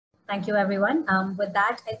Thank you, everyone. With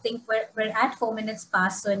that, I think we're at 4 minutes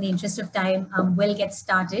past, so in the interest of time, we'll get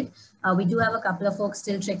started. We do have a couple of folks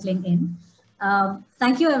still trickling in.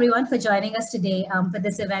 Thank you, everyone, for joining us today for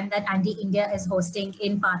this event that ANDE India is hosting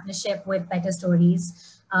in partnership with BetterStories.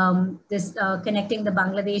 This connecting the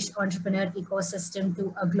Bangladesh entrepreneur ecosystem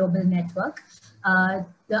to a global network.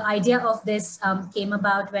 The idea of this came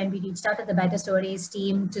about when we reached out to the BetterStories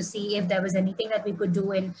team to see if there was anything that we could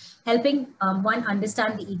do in helping one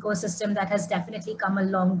understand the ecosystem that has definitely come a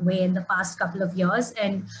long way in the past couple of years,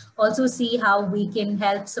 and also see how we can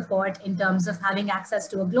help support in terms of having access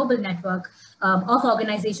to a global network of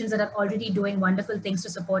organizations that are already doing wonderful things to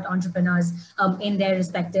support entrepreneurs in their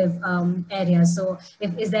respective areas. So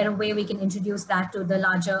is there a way we can introduce that to the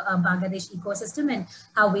larger Bangladesh ecosystem, and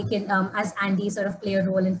how we can, as ANDE, sort of play a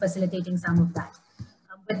role in facilitating some of that?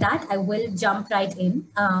 With that, I will jump right in.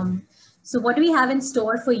 So what do we have in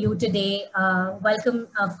store for you today? Welcome,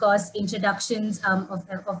 of course, introductions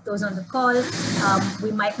of those on the call.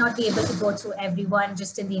 We might not be able to go through everyone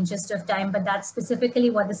just in the interest of time, but that's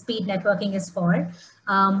specifically what the speed networking is for.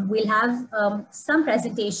 We'll have some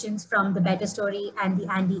presentations from the BetterStory and the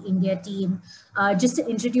ANDE India team, just to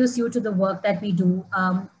introduce you to the work that we do.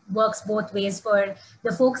 Works both ways for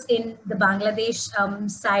the folks in the Bangladesh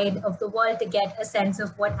side of the world to get a sense of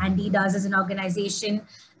what ANDE does as an organization,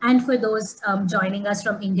 and for those joining us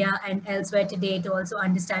from India and elsewhere today to also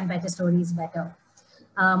understand BetterStories better.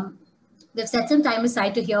 We've set some time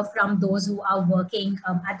aside to hear from those who are working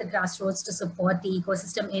at the grassroots to support the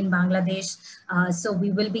ecosystem in Bangladesh. So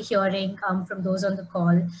we will be hearing from those on the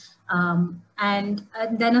call. And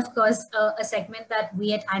then, of course, a segment that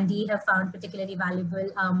we at ANDE have found particularly valuable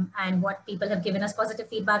and what people have given us positive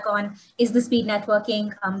feedback on is the speed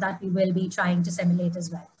networking that we will be trying to simulate as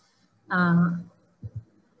well.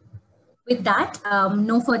 With that,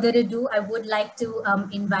 no further ado, I would like to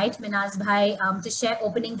invite Minaz Bhai to share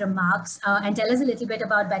opening remarks and tell us a little bit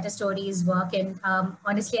about BetterStories' work. And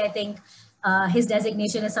honestly, I think his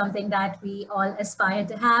designation is something that we all aspire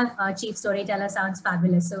to have. Chief Storyteller sounds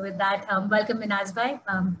fabulous. So with that, welcome Minaz Bhai,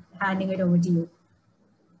 handing it over to you.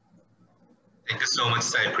 Thank you so much,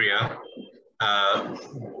 Sai Priya.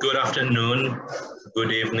 Good afternoon,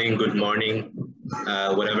 good evening, good morning,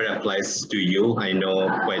 whatever applies to you. I know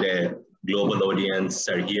quite a global audience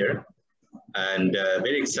are here, and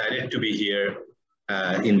very excited to be here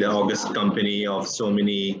in the august company of so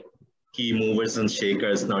many key movers and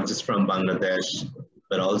shakers, not just from Bangladesh,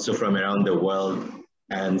 but also from around the world,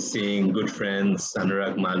 and seeing good friends,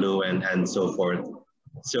 Anurag Malu and so forth.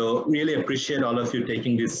 So really appreciate all of you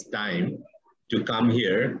taking this time to come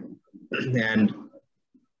here. And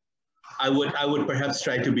I would perhaps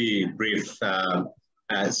try to be brief.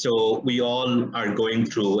 So we all are going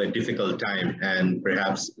through a difficult time, and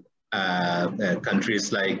perhaps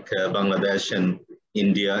countries like Bangladesh and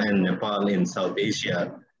India and Nepal in South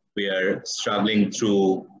Asia, we are struggling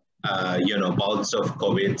through bouts of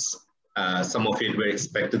COVIDs. Some of it were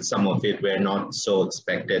expected, some of it were not so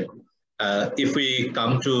expected. If we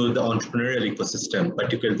come to the entrepreneurial ecosystem,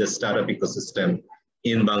 particularly the startup ecosystem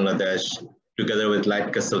in Bangladesh, together with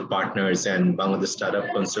Light Castle Partners and Bangladesh Startup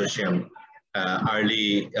Consortium,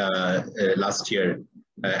 early last year,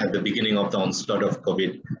 at the beginning of the onslaught of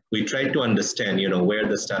COVID, we tried to understand, where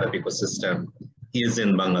the startup ecosystem is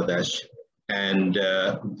in Bangladesh. And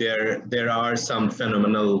there are some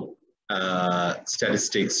phenomenal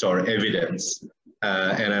statistics or evidence,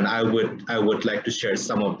 and I would like to share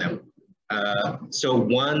some of them. So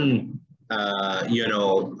one,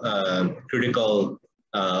 critical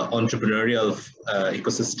entrepreneurial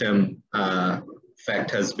ecosystem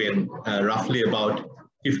fact has been roughly about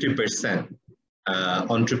 50%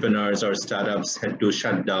 entrepreneurs or startups had to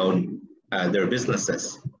shut down their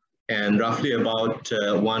businesses, and roughly about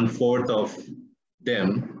 1/4 of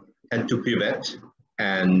them had to pivot,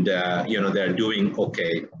 and they're doing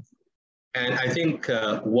okay. And I think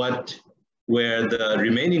what were the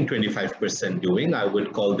remaining 25% doing, I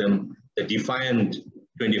would call them the defiant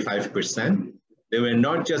 25%. They were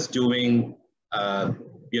not just doing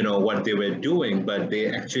what they were doing, but they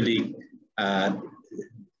actually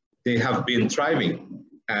they have been thriving,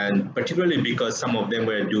 and particularly because some of them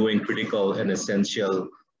were doing critical and essential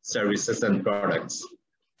services and products.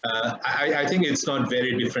 I think it's not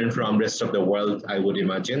very different from rest of the world, I would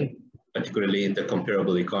imagine, particularly in the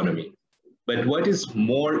comparable economy. But what is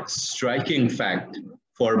more striking fact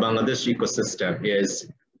for Bangladesh ecosystem is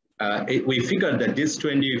we figured that this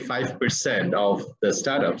 25% of the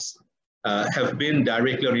startups have been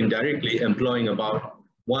directly or indirectly employing about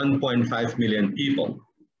 1.5 million people.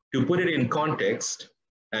 To put it in context,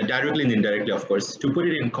 directly and indirectly, of course, to put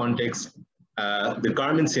it in context, The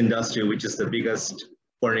garments industry, which is the biggest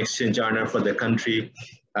foreign exchange earner for the country,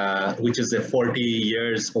 which is a 40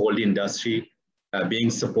 years old industry, being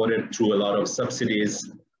supported through a lot of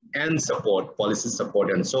subsidies and support, policy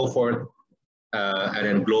support and so forth, and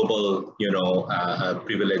then global,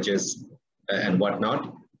 privileges and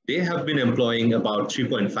whatnot. They have been employing about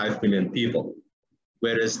 3.5 million people,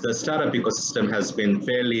 whereas the startup ecosystem has been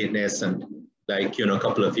fairly nascent, like, a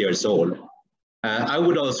couple of years old. I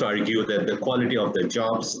would also argue that the quality of the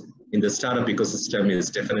jobs in the startup ecosystem is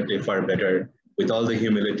definitely far better, with all the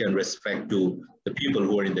humility and respect to the people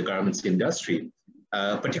who are in the garments industry.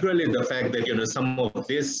 Particularly the fact that, some of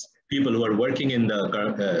these people who are working in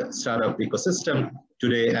the startup ecosystem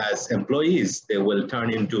today as employees, they will turn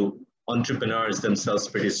into entrepreneurs themselves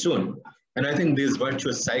pretty soon. And I think this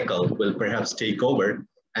virtuous cycle will perhaps take over,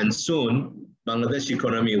 and soon Bangladesh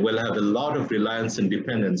economy will have a lot of reliance and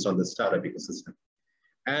dependence on the startup ecosystem.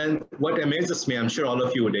 And what amazes me, I'm sure all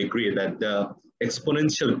of you would agree, that the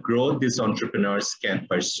exponential growth these entrepreneurs can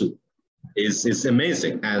pursue is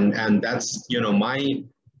amazing. And that's, my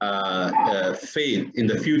faith in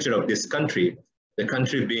the future of this country, the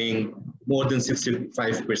country being more than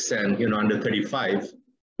 65%, under 35,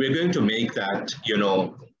 we're going to make that,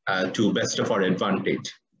 to best of our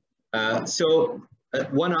advantage.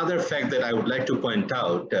 One other fact that I would like to point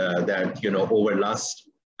out that, over last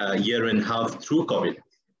year and a half through COVID,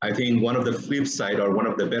 I think one of the flip side or one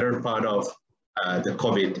of the better part of the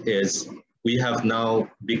COVID is we have now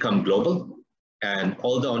become global, and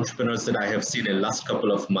all the entrepreneurs that I have seen in the last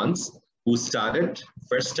couple of months who started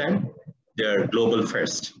first time, they're global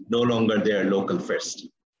first, no longer they're local first.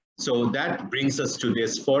 So that brings us to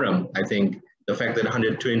this forum. I think the fact that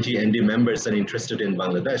 120 ANDE members are interested in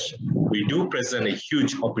Bangladesh, we do present a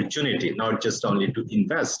huge opportunity, not just only to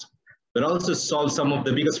invest, but also solve some of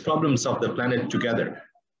the biggest problems of the planet together.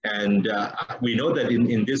 And we know that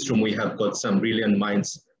in this room, we have got some brilliant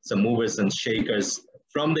minds, some movers and shakers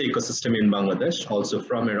from the ecosystem in Bangladesh, also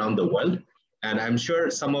from around the world. And I'm sure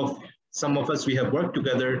some of us, we have worked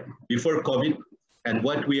together before COVID, and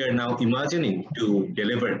what we are now imagining to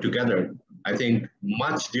deliver together, I think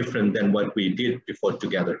much different than what we did before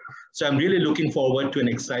together. So I'm really looking forward to an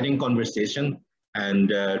exciting conversation, and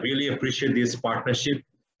really appreciate this partnership.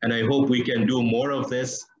 And I hope we can do more of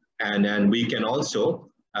this, and we can also,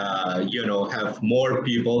 have more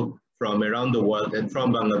people from around the world and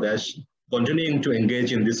from Bangladesh continuing to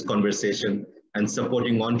engage in this conversation and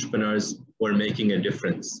supporting entrepreneurs who are making a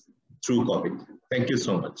difference through COVID. Thank you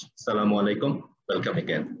so much. Assalamu alaikum. Welcome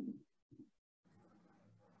again.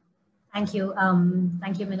 Thank you.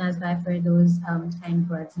 Thank you, Minaz Bhai, for those kind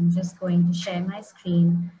words. I'm just going to share my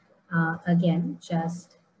screen again,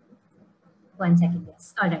 just 1 second,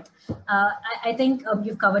 yes. All right. I think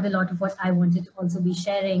you've covered a lot of what I wanted to also be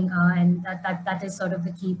sharing, and that is sort of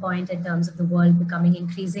the key point in terms of the world becoming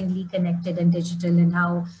increasingly connected and digital, and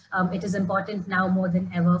how it is important now more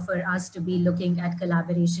than ever for us to be looking at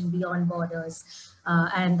collaboration beyond borders.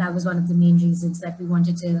 And that was one of the main reasons that we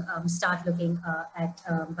wanted to start looking at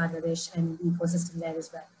Bangladesh and the ecosystem there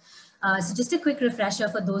as well. So just a quick refresher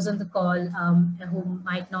for those on the call who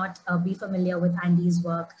might not be familiar with ANDE's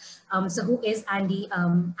work. So who is ANDE?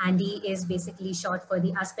 ANDE is basically short for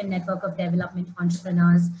the Aspen Network of Development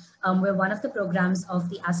Entrepreneurs. We're one of the programs of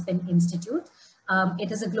the Aspen Institute.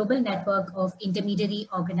 It is a global network of intermediary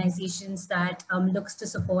organizations that looks to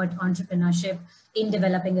support entrepreneurship in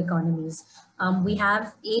developing economies. We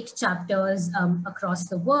have 8 chapters across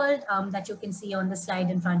the world that you can see on the slide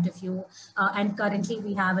in front of you. And currently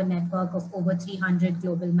we have a network of over 300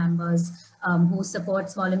 global members who support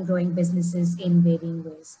small and growing businesses in varying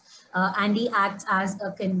ways. ANDE acts as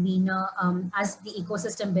a convener, as the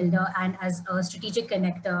ecosystem builder, and as a strategic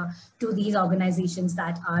connector to these organizations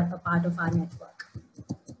that are a part of our network.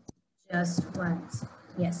 Just once,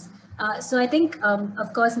 yes. So I think,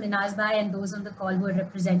 of course, Minaz Bhai and those on the call who are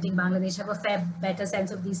representing Bangladesh have a better sense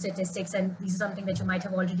of these statistics, and this is something that you might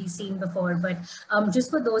have already seen before. But just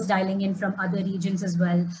for those dialing in from other regions as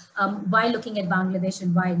well, why looking at Bangladesh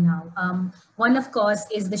and why now? One, of course,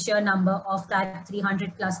 is the sheer number of that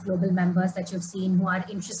 300 plus global members that you've seen who are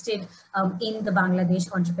interested in the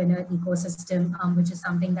Bangladesh entrepreneur ecosystem, which is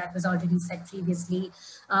something that was already said previously.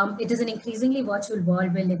 It is an increasingly virtual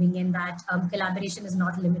world we're living in, that collaboration is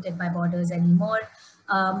not limited by borders anymore.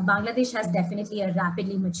 Bangladesh has definitely a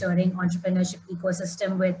rapidly maturing entrepreneurship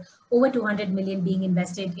ecosystem with over 200 million being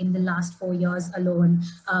invested in the last 4 years alone.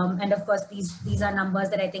 And of course, these are numbers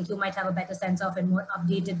that I think you might have a better sense of and more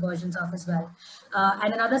updated versions of as well.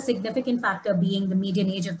 And another significant factor being the median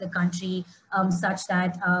age of the country, such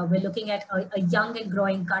that we're looking at a young and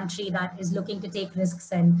growing country that is looking to take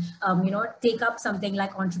risks and take up something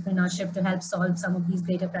like entrepreneurship to help solve some of these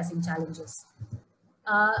greater pressing challenges.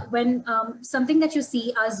 When something that you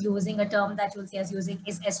see us using, a term that you'll see us using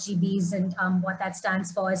is SGBs, and what that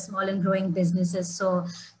stands for is small and growing businesses. So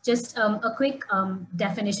just a quick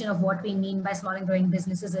definition of what we mean by small and growing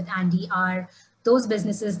businesses at ANDE are those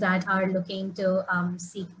businesses that are looking to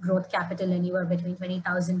seek growth capital anywhere between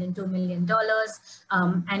 $20,000 and $2 million,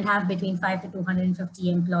 and have between 5 to 250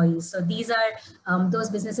 employees. So these are those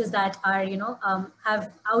businesses that are,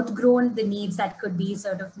 have outgrown the needs that could be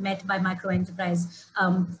sort of met by micro enterprise,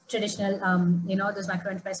 traditional, those micro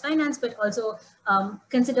enterprise finance, but also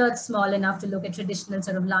considered small enough to look at traditional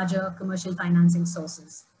sort of larger commercial financing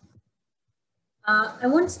sources. I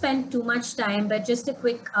won't spend too much time, but just a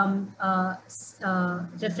quick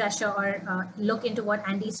refresher or look into what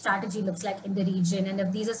ANDE's strategy looks like in the region. And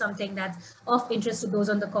if these are something that's of interest to those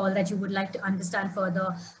on the call that you would like to understand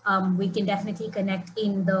further, we can definitely connect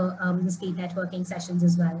in the speed networking sessions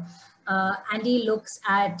as well. ANDE looks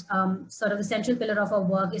at sort of the central pillar of our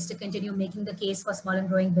work is to continue making the case for small and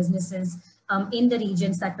growing businesses in the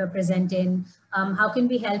regions that we're present in. How can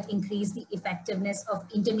we help increase the effectiveness of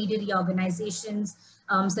intermediary organizations,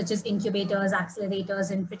 such as incubators,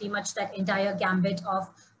 accelerators, and pretty much that entire gambit of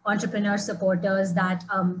entrepreneur supporters that,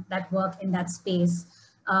 that work in that space.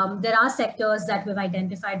 There are sectors that we've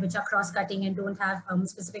identified which are cross-cutting and don't have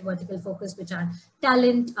specific vertical focus, which are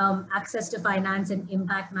talent, access to finance, and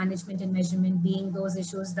impact management and measurement being those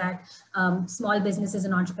issues that small businesses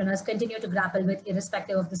and entrepreneurs continue to grapple with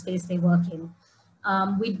irrespective of the space they work in.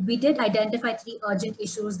 We did identify 3 urgent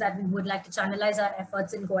issues that we would like to channelize our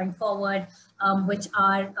efforts in going forward, which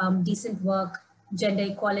are decent work, gender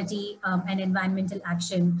equality, and environmental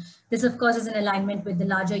action. This, of course, is in alignment with the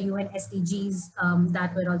larger UN SDGs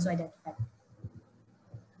that were also identified.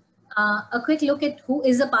 A quick look at who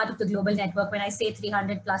is a part of the global network. When I say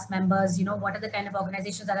 300 plus members, what are the kind of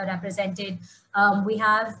organizations that are represented? We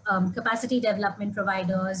have capacity development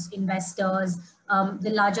providers, investors, the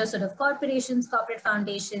larger sort of corporations, corporate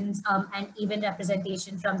foundations, and even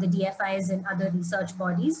representation from the DFIs and other research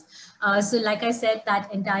bodies. So like I said,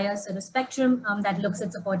 that entire sort of spectrum that looks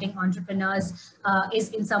at supporting entrepreneurs is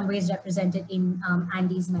in some ways represented in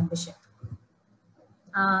ANDE's membership.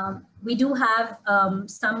 We do have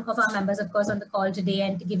some of our members, of course, on the call today,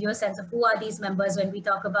 and to give you a sense of who are these members when we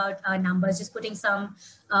talk about numbers, just putting some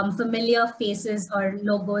familiar faces or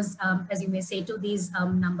logos, as you may say, to these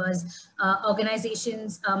numbers.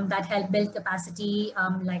 Organizations that help build capacity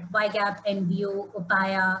like YGAP, NVO,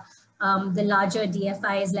 Upaya, the larger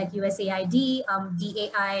DFIs like USAID,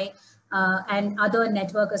 DAI, and other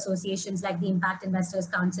network associations like the Impact Investors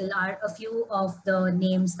Council are a few of the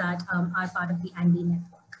names that are part of the ANDE network.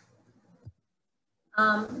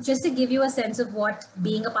 Just to give you a sense of what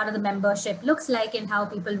being a part of the membership looks like and how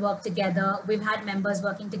people work together, we've had members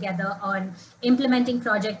working together on implementing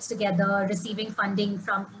projects together, receiving funding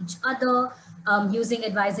from each other, using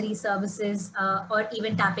advisory services, or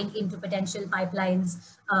even tapping into potential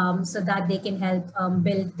pipelines so that they can help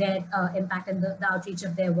build their impact and the outreach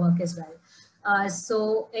of their work as well.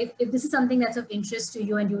 So if this is something that's of interest to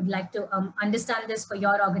you and you would like to understand this for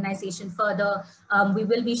your organization further, we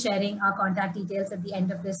will be sharing our contact details at the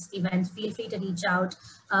end of this event. Feel free to reach out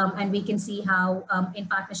and we can see how in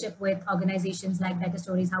partnership with organizations like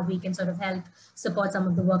BetterStories, how we can sort of help support some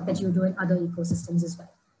of the work that you do in other ecosystems as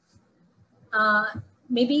well.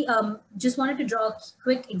 Maybe just wanted to draw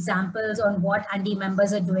quick examples on what ANDE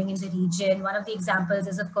members are doing in the region. One of the examples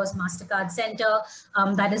is, of course, MasterCard Center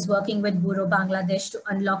that is working with Bureau Bangladesh to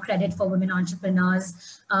unlock credit for women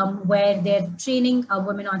entrepreneurs, where they're training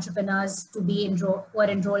women entrepreneurs to be who are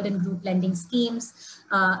enrolled in group lending schemes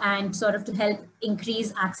and sort of to help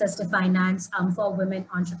increase access to finance for women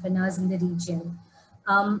entrepreneurs in the region.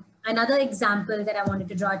 Another example that I wanted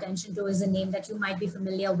to draw attention to is a name that you might be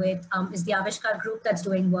familiar with, is the Avishkar group that's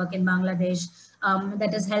doing work in Bangladesh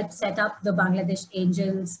that has helped set up the Bangladesh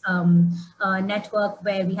Angels network,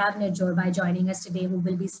 where we have Nirjorbai joining us today, who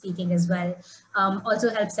will be speaking as well.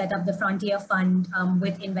 Also helped set up the Frontier Fund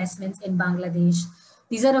with investments in Bangladesh.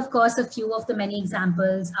 These are, of course, a few of the many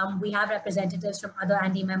examples. We have representatives from other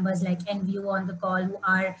ANDE members like NVO on the call, who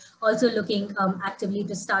are also looking actively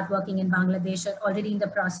to start working in Bangladesh, or already in the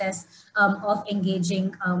process of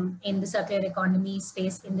engaging in the circular economy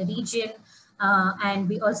space in the region. And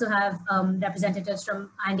we also have representatives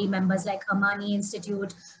from ANDE members like Amani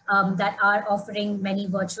Institute that are offering many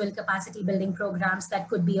virtual capacity building programs that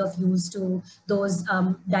could be of use to those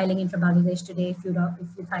dialing in from Bangladesh today if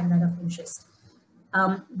you find that of interest.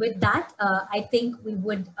 With that, I think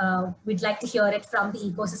we'd like to hear it from the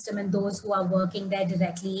ecosystem and those who are working there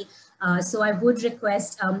directly. So I would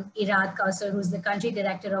request Irad Kausar, who's the country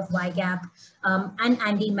director of YGAP, an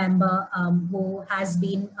ANDE member who has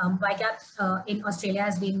been, YGAP in Australia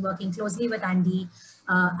has been working closely with ANDE,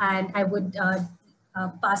 and I would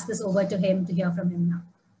pass this over to him to hear from him now.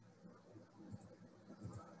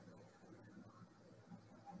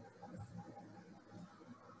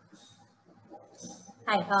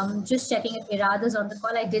 Hi, just checking if Irad is on the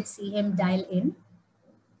call. I did see him dial in.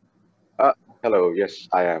 Hello, yes,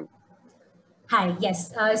 I am. Hi,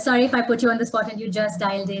 yes. Sorry if I put you on the spot and you just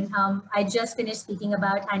dialed in. I just finished speaking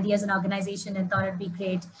about ANDE as an organization and thought it'd be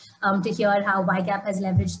great to hear how YGAP has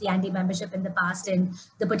leveraged the ANDE membership in the past and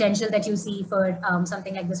the potential that you see for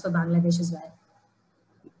something like this for Bangladesh as well.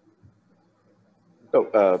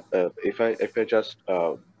 So if I just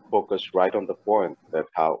focus right on the point that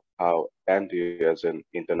how ANDE as an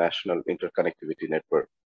international interconnectivity network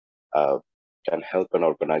can help an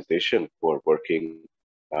organization who are working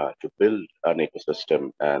to build an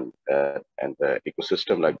ecosystem and the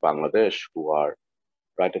ecosystem like Bangladesh, who are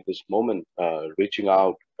right at this moment reaching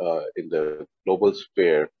out in the global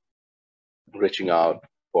sphere, reaching out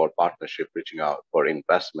for partnership, reaching out for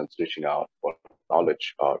investments, reaching out for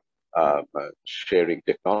knowledge or sharing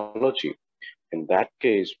technology. In that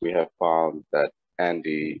case, we have found that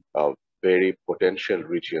ANDE a very potential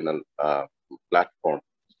regional platform,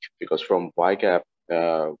 because from YGAP,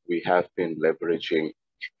 we have been leveraging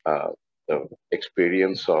the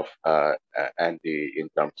experience of ANDE in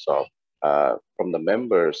terms of from the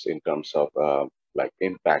members in terms of like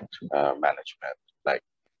impact management, like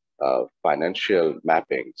financial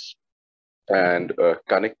mappings, and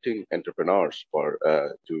connecting entrepreneurs for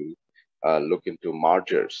to look into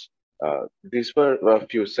mergers. These were a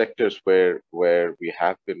few sectors where we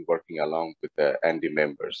have been working along with the ANDE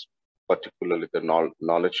members. Particularly the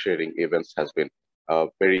knowledge sharing events has been a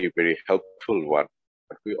very helpful one.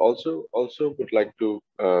 But we also would like to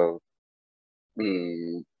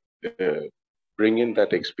bring in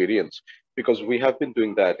that experience, because we have been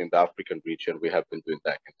doing that in the African region, we have been doing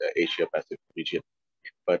that in the Asia Pacific region,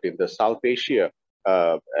 but in the South Asia,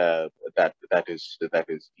 that is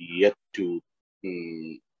yet to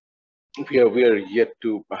we are yet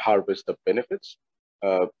to harvest the benefits.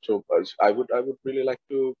 So I would really like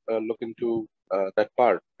to look into that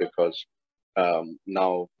part, because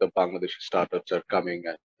now the Bangladeshi startups are coming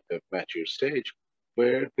at the mature stage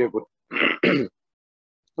where they would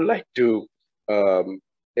like to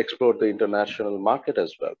explore the international market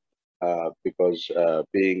as well, because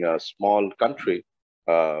being a small country,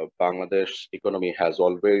 Bangladesh economy has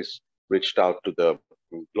always reached out to the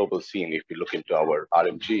global scene. If you look into our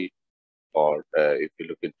RMG, or if you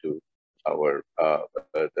look into our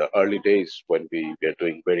the early days when we were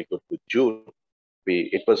doing very good with June,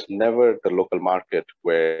 it was never the local market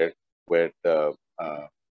where the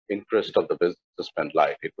interest of the businessman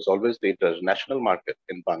lied. It was always the international market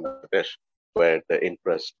in Bangladesh where the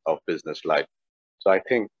interest of business lied. So I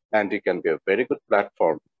think ANDE can be a very good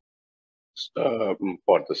platform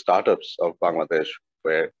for the startups of Bangladesh,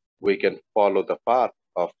 where we can follow the path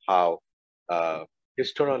of how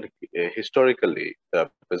historically the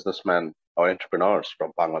businessmen or entrepreneurs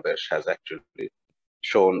from Bangladesh has actually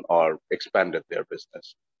shown or expanded their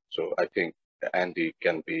business. So I think ANDE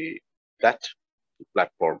can be that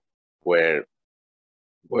platform where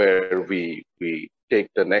we take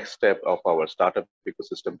the next step of our startup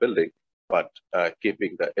ecosystem building, but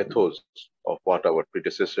keeping the ethos of what our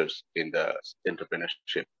predecessors in the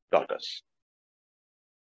entrepreneurship taught us.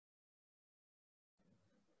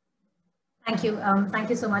 Thank you. Thank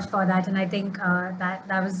you so much for that. And I think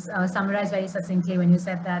that was summarized very succinctly when you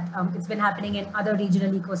said that it's been happening in other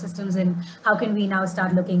regional ecosystems, and how can we now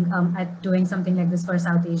start looking at doing something like this for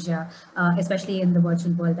South Asia, especially in the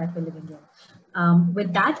virtual world that we're living in.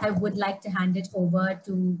 With that, I would like to hand it over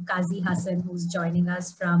to Kazi Hassan, who's joining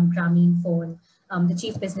us from Grameen Phone, the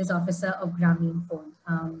Chief Business Officer of Grameen Phone.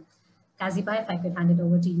 Kazi, if I could hand it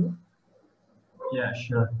over to you. Yeah,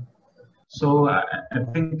 sure. So I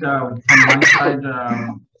think from my side,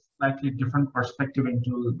 slightly different perspective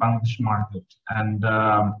into the Bangladesh market. And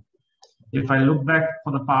if I look back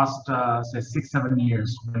for the past, say, 6-7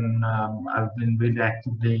 years, when I've been really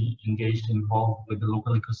actively engaged, involved with the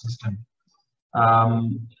local ecosystem.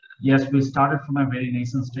 Yes, we started from a very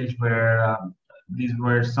nascent stage where these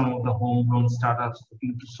were some of the homegrown startups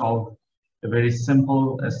looking to solve a very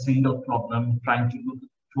simple, a single problem, trying to look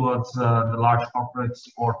towards the large corporates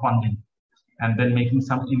for funding, and then making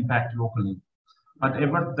some impact locally. But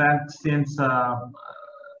ever that since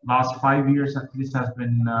last 5 years at least has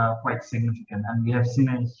been quite significant, and we have seen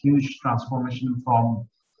a huge transformation from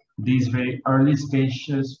these very early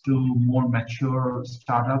stages to more mature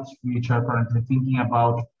startups, which are currently thinking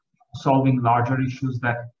about solving larger issues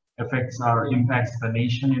that affects or impacts the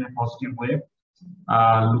nation in a positive way,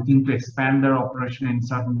 looking to expand their operation in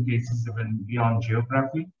certain cases even beyond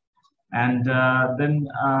geography, and then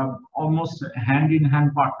almost hand in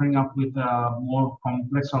hand partnering up with more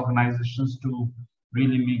complex organizations to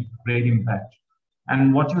really make great impact.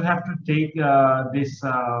 And what you have to take this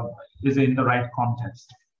is in the right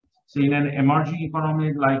context. So in an emerging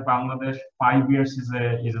economy like Bangladesh, 5 years is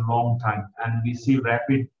a long time, and we see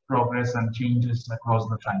rapid progress and changes across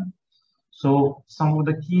the time. So some of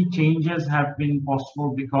the key changes have been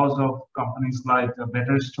possible because of companies like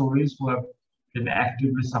BetterStories, who have been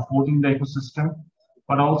actively supporting the ecosystem.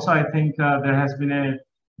 But also I think there has been a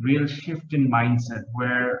real shift in mindset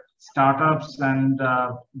where startups and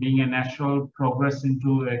being a natural progress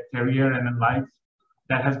into a career and a life,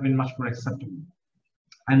 that has been much more acceptable.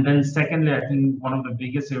 And then secondly, I think one of the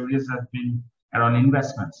biggest areas has been around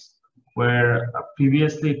investments, where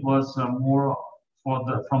previously it was more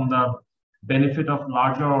from the benefit of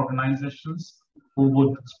larger organizations who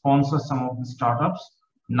would sponsor some of the startups.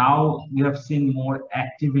 Now we have seen more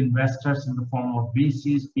active investors in the form of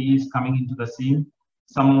VCs, PEs coming into the scene.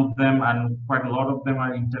 Some of them, and quite a lot of them,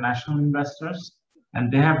 are international investors,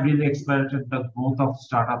 and they have really accelerated the growth of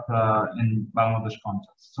startup in Bangladesh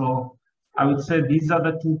context. So I would say these are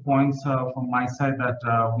the 2 points from my side that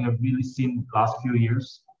we have really seen last few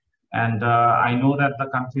years. And I know that the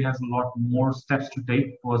country has a lot more steps to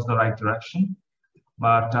take towards the right direction.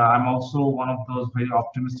 But I'm also one of those very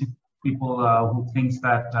optimistic people who thinks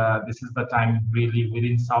that this is the time really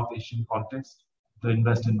within South Asian context to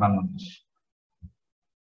invest in Bangladesh.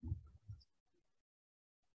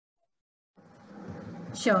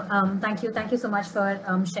 Sure. Thank you. Thank you so much for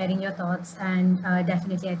sharing your thoughts. And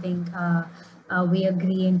definitely, I think we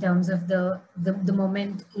agree in terms of the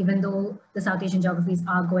moment, even though the South Asian geographies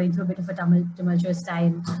are going through a bit of a tumultuous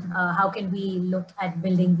time, how can we look at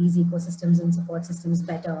building these ecosystems and support systems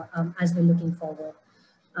better as we're looking forward?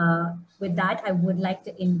 With that, I would like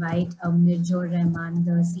to invite Nirjor Rahman,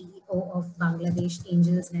 the CEO of Bangladesh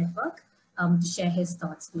Angels Network, to share his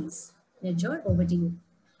thoughts, please. Nirjor, over to you.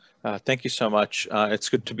 Thank you so much. It's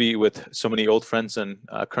good to be with so many old friends and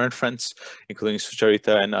current friends, including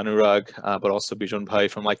Sucharita and Anurag, but also Bijon Bhai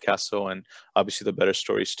from Light Castle, and obviously the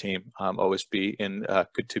BetterStories team. Always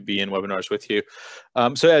good to be in webinars with you.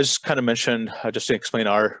 So as kind of mentioned, just to explain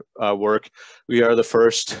our work, we are the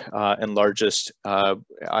first and largest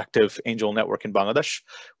active angel network in Bangladesh.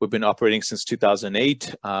 We've been operating since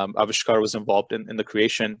 2008. Avishkar was involved in the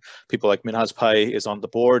creation. People like Minhaz Bhai is on the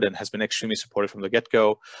board and has been extremely supportive from the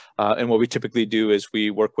get-go. And what we typically do is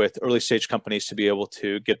we work with early stage companies to be able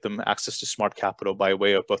to get them access to smart capital by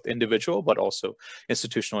way of both individual, but also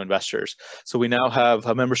institutional investors. So we now have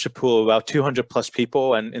a membership pool of about 200 plus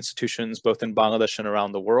people and institutions, both in Bangladesh and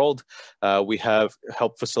around the world. We have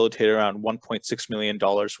helped facilitate around $1.6 million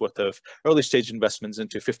worth of early stage investments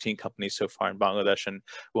into 15 companies so far in Bangladesh, and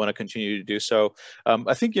we want to continue to do so.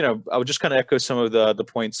 I think, I would just kind of echo some of the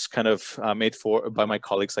points kind of made by my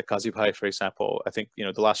colleagues like Kazi Bhai, for example. I think,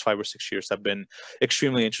 the last 5 or 6 years have been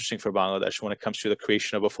extremely interesting for Bangladesh when it comes to the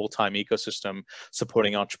creation of a full-time ecosystem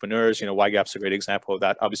supporting entrepreneurs. YGAP's a great example of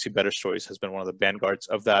that. Obviously, BetterStories has been one of the vanguards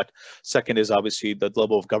of that. Second is obviously the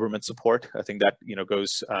level of government support. I think that,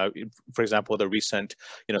 goes, for example, the recent,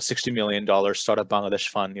 $60 million Startup Bangladesh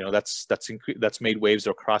Fund, that's made waves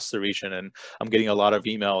across the region. And I'm getting a lot of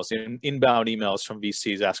emails, inbound emails from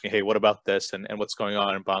VCs asking, hey, what about this and what's going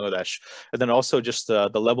on in Bangladesh? And then also just the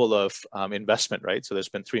level of investment, right? So there's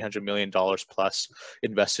been $300 million plus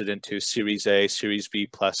invested into Series A, Series B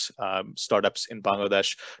plus startups in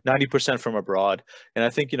Bangladesh, 90% from abroad. And I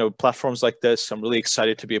think, platforms like this, I'm really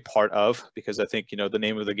excited to be a part of, because I think, the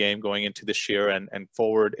name of the game going into this year and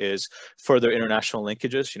forward is further international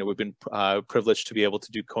linkages. We've been privileged to be able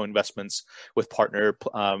to do co-investments with partner,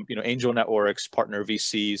 angel networks, partner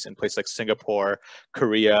VCs in places like Singapore,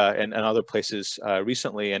 Korea, and other places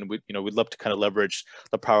recently. And we'd love to kind of leverage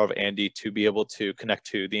the power of ANDE to be able to connect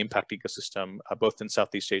to the impact ecosystem, both in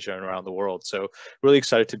Southeast Asia and around the world. So really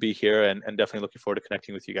excited to be here and definitely looking forward to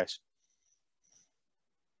connecting with you guys.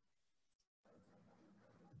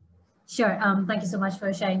 Sure. Thank you so much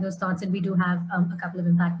for sharing those thoughts. And we do have a couple of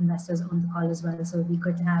impact investors on the call as well. So we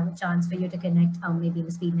could have a chance for you to connect maybe in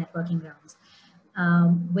the speed networking rounds.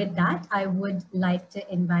 With that, I would like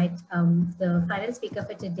to invite the final speaker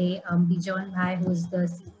for today, Bijon Bhai, who is the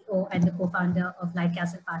CEO and the co-founder of Light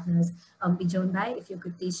Castle Partners. Bijon Bhai, if you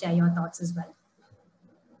could please share your thoughts as well.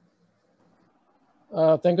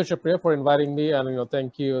 Thank you, Shapriya, for inviting me, and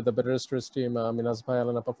thank you, the BetterStories team, Minaz Bhai,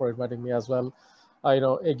 Alanapa, for inviting me as well.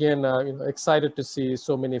 Again, excited to see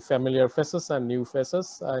so many familiar faces and new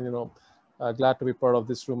faces, and glad to be part of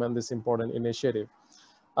this room and this important initiative.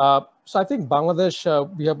 So I think Bangladesh,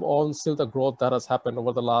 we have all seen the growth that has happened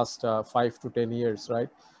over the last 5 to 10 years, right?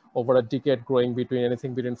 Over a decade, growing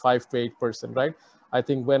anything between 5 to 8%, right? I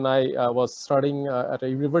think when I was studying at a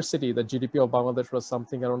university, the GDP of Bangladesh was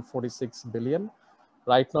something around 46 billion.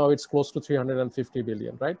 Right now, it's close to 350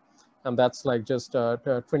 billion, right? And that's like just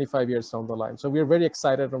 25 years down the line. So we're very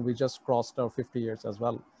excited, and we just crossed our 50 years as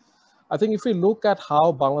well. I think if we look at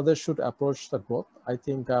how Bangladesh should approach the growth, I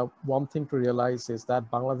think one thing to realize is that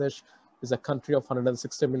Bangladesh is a country of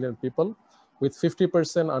 160 million people with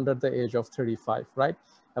 50% under the age of 35, right?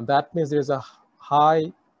 And that means there's a high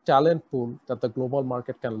talent pool that the global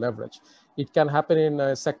market can leverage. It can happen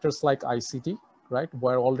in sectors like ICT, right?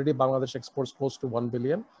 Where already Bangladesh exports close to 1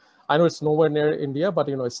 billion. I know it's nowhere near India, but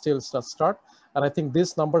it's still a start. And I think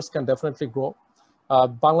these numbers can definitely grow.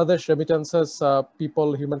 Bangladesh remittances,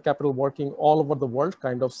 people, human capital working all over the world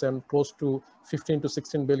kind of send close to $15 to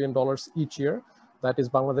 $16 billion each year. That is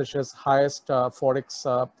Bangladesh's highest forex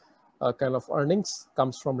kind of earnings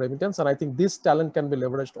comes from remittance. And I think this talent can be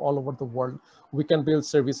leveraged all over the world. We can build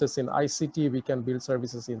services in ICT, we can build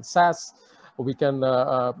services in SaaS, we can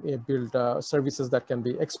build services that can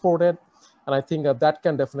be exported. And I think that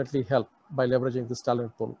can definitely help by leveraging this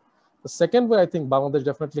talent pool. The second way I think Bangladesh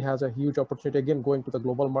definitely has a huge opportunity, again, going to the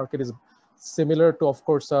global market is similar to, of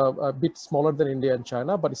course, a bit smaller than India and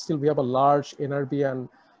China, but still we have a large NRB and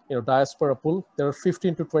diaspora pool. There are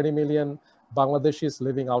 15 to 20 million Bangladeshis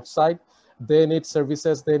living outside. They need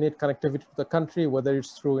services, they need connectivity to the country, whether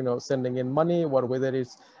it's through sending in money or whether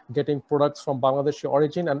it's getting products from Bangladeshi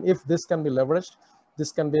origin. And if this can be leveraged,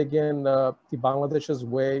 this can be again the Bangladesh's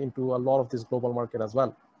way into a lot of this global market as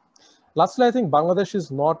well. Lastly, I think Bangladesh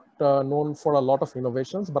is not known for a lot of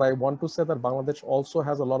innovations, but I want to say that Bangladesh also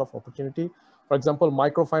has a lot of opportunity. For example,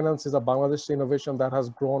 microfinance is a Bangladeshi innovation that has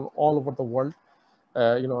grown all over the world.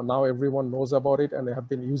 Now everyone knows about it and they have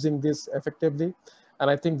been using this effectively. And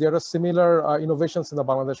I think there are similar innovations in the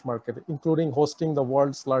Bangladesh market, including hosting the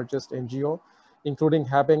world's largest NGO, including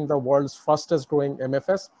having the world's fastest growing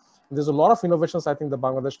MFS. And there's a lot of innovations I think that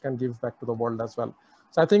Bangladesh can give back to the world as well.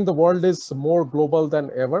 So I think the world is more global than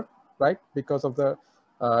ever, right? Because of the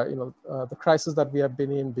crisis that we have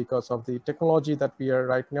been in, because of the technology that we are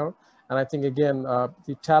right now. And I think, again,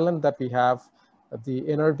 the talent that we have, the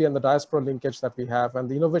NRB and the diaspora linkage that we have, and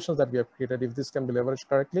the innovations that we have created, if this can be leveraged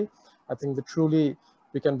correctly, I think that truly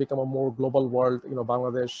we can become a more global world,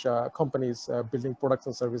 Bangladesh companies building products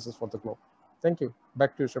and services for the globe. Thank you.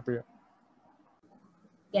 Back to you, Shapriya.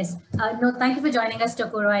 Yes, no, thank you for joining us,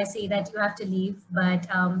 Tokuro. I see that you have to leave, but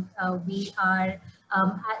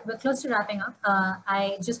we're close to wrapping up.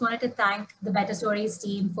 I just wanted to thank the BetterStories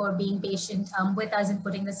team for being patient with us in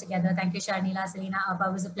putting this together. Thank you, Sharnila, Selena, Abba.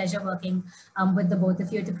 It was a pleasure working with the both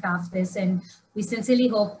of you to craft this. And we sincerely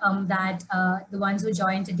hope that the ones who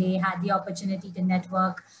joined today had the opportunity to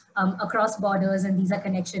network across borders, and these are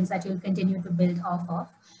connections that you'll continue to build off of.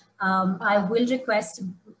 I will request.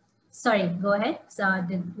 Sorry, go ahead. So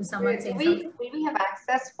did someone say something? Will we have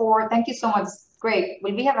access for, thank you so much, great.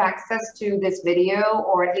 Will we have access to this video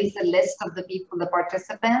or at least a list of the people, the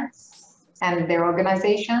participants and their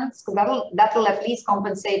organizations? Because that'll at least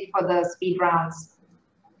compensate for the speed rounds.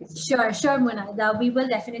 Sure, Muna. We will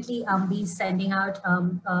definitely be sending out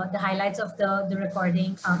the highlights of the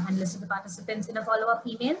recording and list of the participants in a follow-up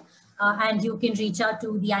email. And you can reach out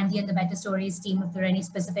to the ANDE and the BetterStories team if there are any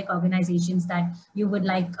specific organizations that you would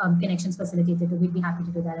like connections facilitated. We'd be happy to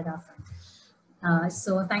do that at our front.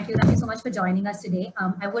 So thank you so much for joining us today.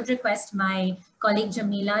 I would request my colleague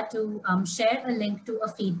Jamila to share a link to a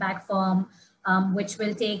feedback form, which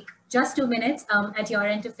will take just 2 minutes at your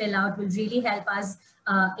end to fill out. Will really help us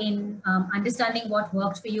in understanding what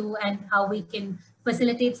worked for you and how we can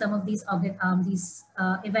facilitate some of these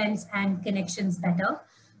events and connections better.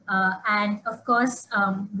 And of course,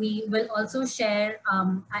 we will also share,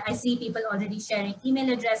 I see people already sharing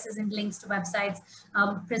email addresses and links to websites.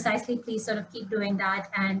 Precisely, please sort of keep doing that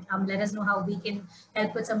and let us know how we can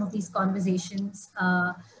help with some of these conversations.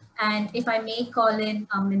 And if I may call in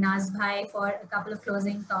Minaz Bhai for a couple of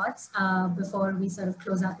closing thoughts before we sort of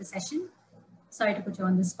close out the session. Sorry to put you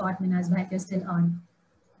on the spot, Minaz Bhai, if you're still on.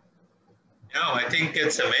 No, I think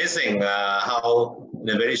it's amazing how in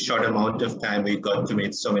a very short amount of time we got to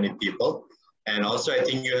meet so many people. And also I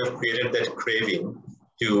think you have created that craving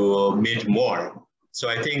to meet more. So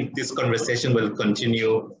I think this conversation will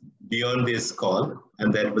continue beyond this call,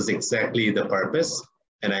 and that was exactly the purpose.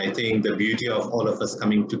 And I think the beauty of all of us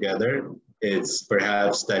coming together is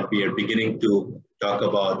perhaps that we are beginning to talk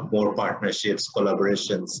about more partnerships,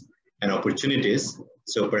 collaborations, and opportunities.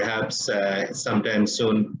 So perhaps sometime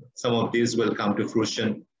soon, some of these will come to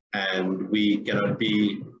fruition, and we cannot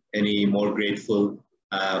be any more grateful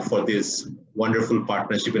for this wonderful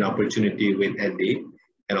partnership and opportunity with ANDE,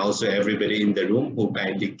 and also everybody in the room who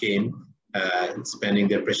kindly came, spending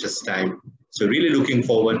their precious time. So really looking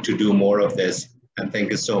forward to do more of this, and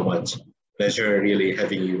thank you so much. Pleasure really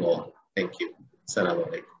having you all. Thank you. Assalamu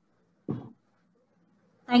alaikum.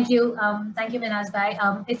 Thank you, Minhas Bhai.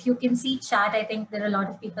 If you can see chat, I think there are a lot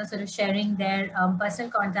of people sort of sharing their personal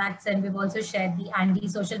contacts, and we've also shared the ANDE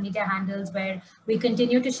social media handles where we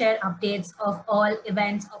continue to share updates of all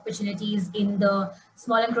events, opportunities in the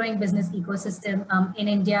small and growing business ecosystem in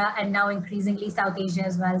India and now increasingly South Asia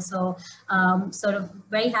as well. So sort of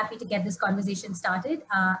very happy to get this conversation started.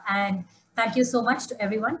 And thank you so much to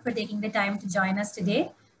everyone for taking the time to join us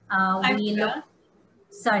today.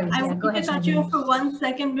 Sorry, I go ahead. To cut you off for 1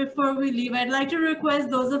 second before we leave. I'd like to request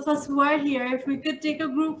those of us who are here, if we could take a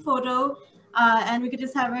group photo and we could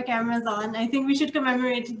just have our cameras on. I think we should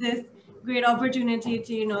commemorate this great opportunity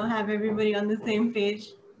to, you know, have everybody on the same page.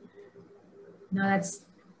 No, that's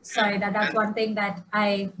one thing that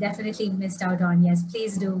I definitely missed out on. Yes,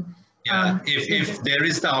 please do. Yeah, if there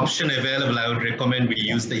is the option available, I would recommend we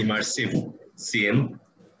use the immersive scene.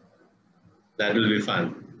 That will be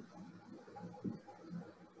fun.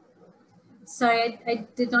 Sorry, I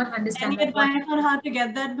did not understand. Any advice on how to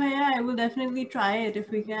get that, Bhaiya? I will definitely try it if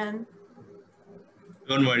we can.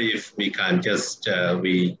 Don't worry if we can't, just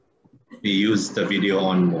we use the video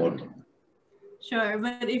on mode. Sure,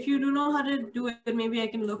 but if you do know how to do it, maybe I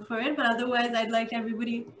can look for it. But otherwise, I'd like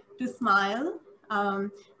everybody to smile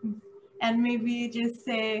and maybe just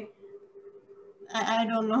say, I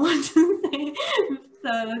don't know what to say. So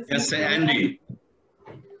let's just say ANDE.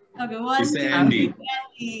 Okay, one, say ANDE.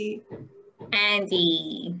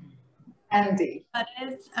 ANDE. ANDE. Got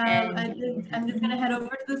it. I'm just gonna head over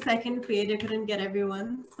to the second page. I couldn't get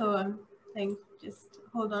everyone, so I'm saying just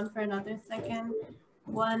hold on for another second.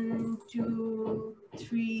 1, 2,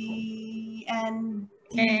 3, and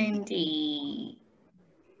ANDE.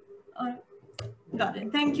 Oh, got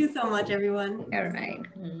it. Thank you so much, everyone. All right.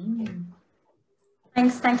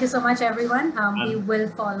 Thanks. Thank you so much, everyone. We will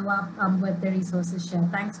follow up with the resources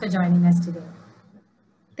shared. Thanks for joining us today.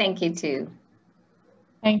 Thank you too.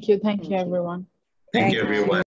 Thank you. Thank you, everyone. Thank you, everyone.